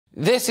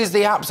This is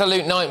the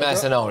absolute nightmare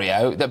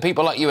scenario that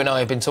people like you and I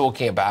have been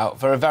talking about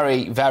for a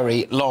very,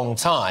 very long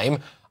time.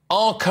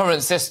 Our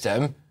current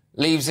system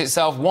leaves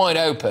itself wide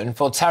open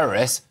for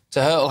terrorists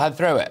to hurtle head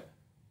through it.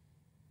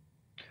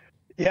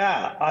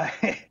 Yeah,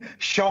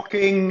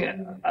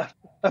 shocking,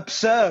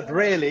 absurd,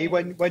 really,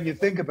 when you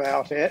think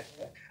about it.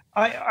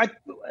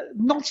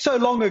 Not so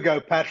long ago,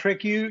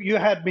 Patrick, you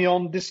had me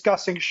on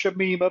discussing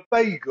Shamima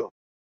Begum.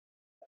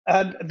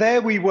 And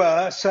there we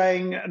were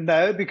saying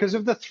no, because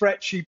of the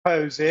threat she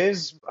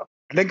poses,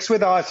 links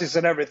with ISIS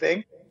and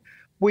everything.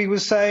 We were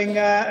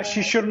saying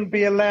she shouldn't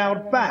be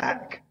allowed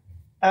back.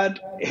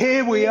 And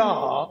here we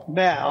are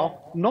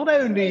now, not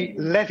only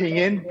letting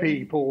in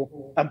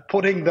people and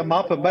putting them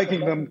up and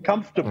making them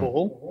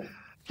comfortable,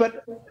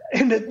 but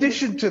in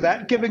addition to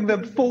that, giving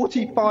them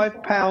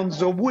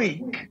 £45 a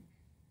week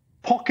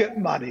pocket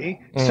money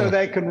so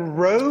they can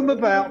roam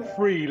about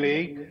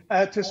freely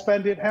to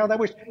spend it how they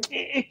wish.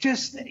 It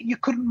just, you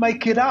couldn't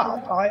make it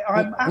up.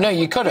 I'm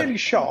really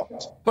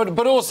shocked.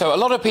 But also, a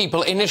lot of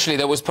people, initially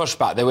there was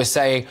pushback. They were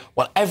saying,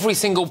 well, every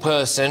single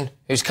person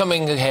who's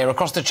coming here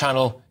across the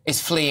channel is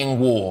fleeing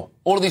war.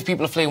 All of these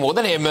people are fleeing war.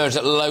 Then it emerged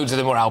that loads of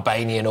them were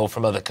Albanian or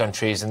from other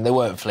countries and they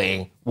weren't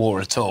fleeing war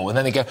at all. And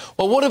then they go,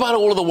 well, what about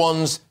all of the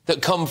ones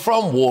that come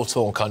from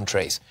war-torn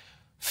countries?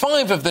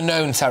 5 of the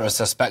known terror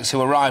suspects who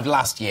arrived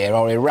last year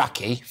are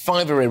Iraqi,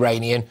 5 are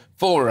Iranian,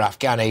 4 are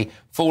Afghani,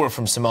 4 are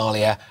from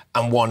Somalia,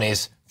 and 1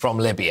 is from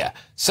Libya.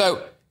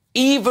 So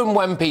even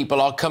when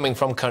people are coming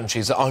from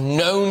countries that are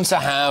known to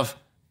have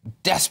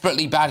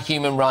desperately bad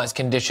human rights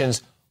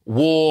conditions,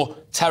 war,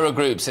 terror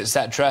groups,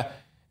 etc.,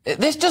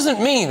 this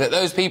doesn't mean that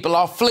those people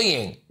are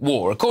fleeing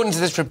war. According to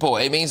this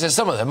report, it means that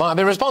some of them might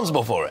be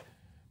responsible for it.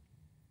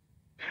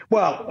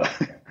 Well,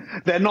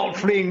 they're not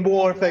fleeing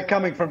war if they're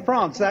coming from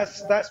France,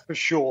 that's for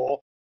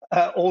sure.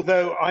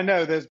 Although I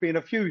know there's been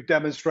a few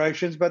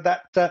demonstrations, but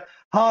that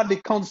hardly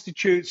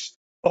constitutes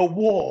a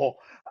war.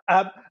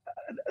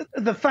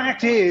 The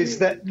fact is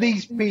that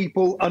these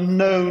people are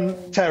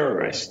known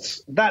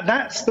terrorists.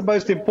 That's the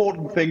most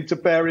important thing to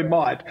bear in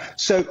mind.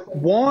 So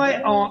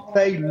why aren't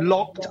they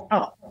locked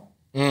up?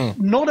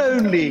 Not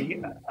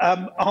only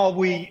are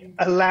we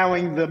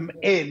allowing them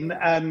in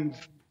and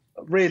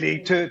really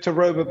to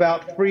roam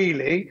about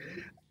freely,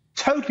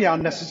 totally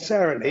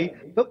unnecessarily,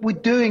 but we're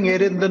doing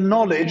it in the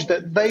knowledge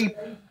that they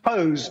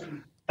pose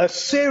a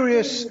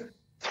serious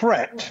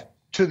threat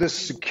to the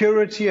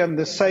security and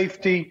the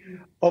safety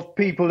of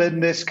people in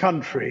this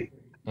country.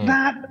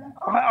 That,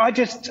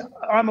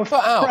 I'm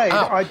afraid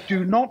I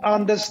do not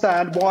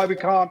understand why we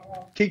can't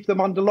keep them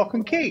under lock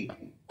and key.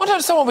 Why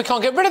don't someone we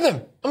can't get rid of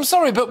them? I'm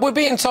sorry, but we're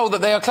being told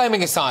that they are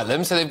claiming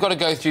asylum, so they've got to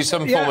go through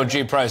some form of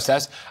due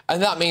process,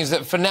 and that means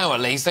that for now, at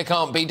least, they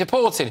can't be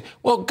deported.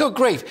 Well, good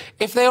grief.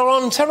 If they are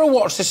on terror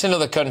watch lists in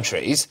other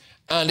countries,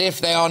 and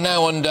if they are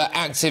now under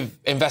active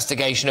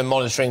investigation and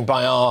monitoring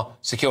by our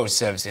security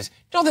services,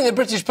 do you not think the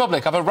British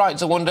public have a right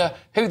to wonder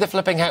who the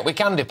flipping heck we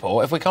can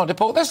deport if we can't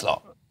deport this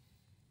lot?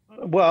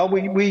 Well,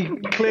 we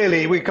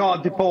clearly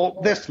can't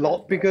deport this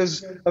lot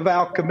because of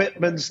our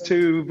commitments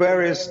to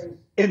various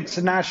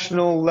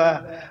international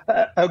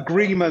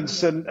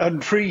agreements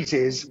and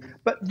treaties.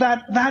 But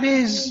that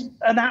is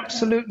an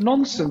absolute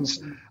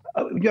nonsense.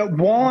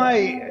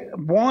 Why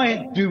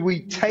do we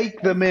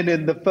take them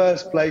in the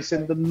first place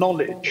in the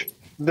knowledge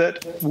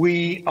that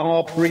we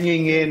are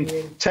bringing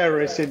in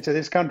terrorists into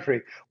this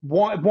country?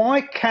 Why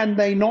can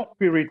they not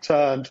be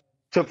returned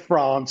to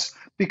France?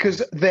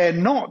 Because they're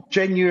not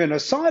genuine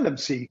asylum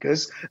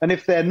seekers, and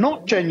if they're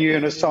not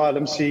genuine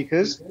asylum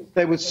seekers,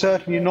 they would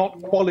certainly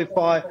not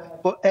qualify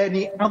for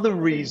any other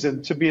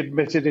reason to be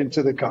admitted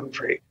into the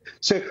country.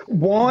 So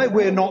why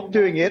we're not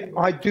doing it,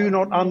 I do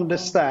not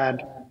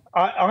understand.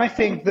 I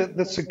think that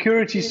the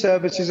security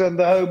services and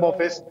the Home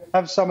Office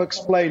have some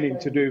explaining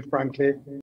to do, frankly.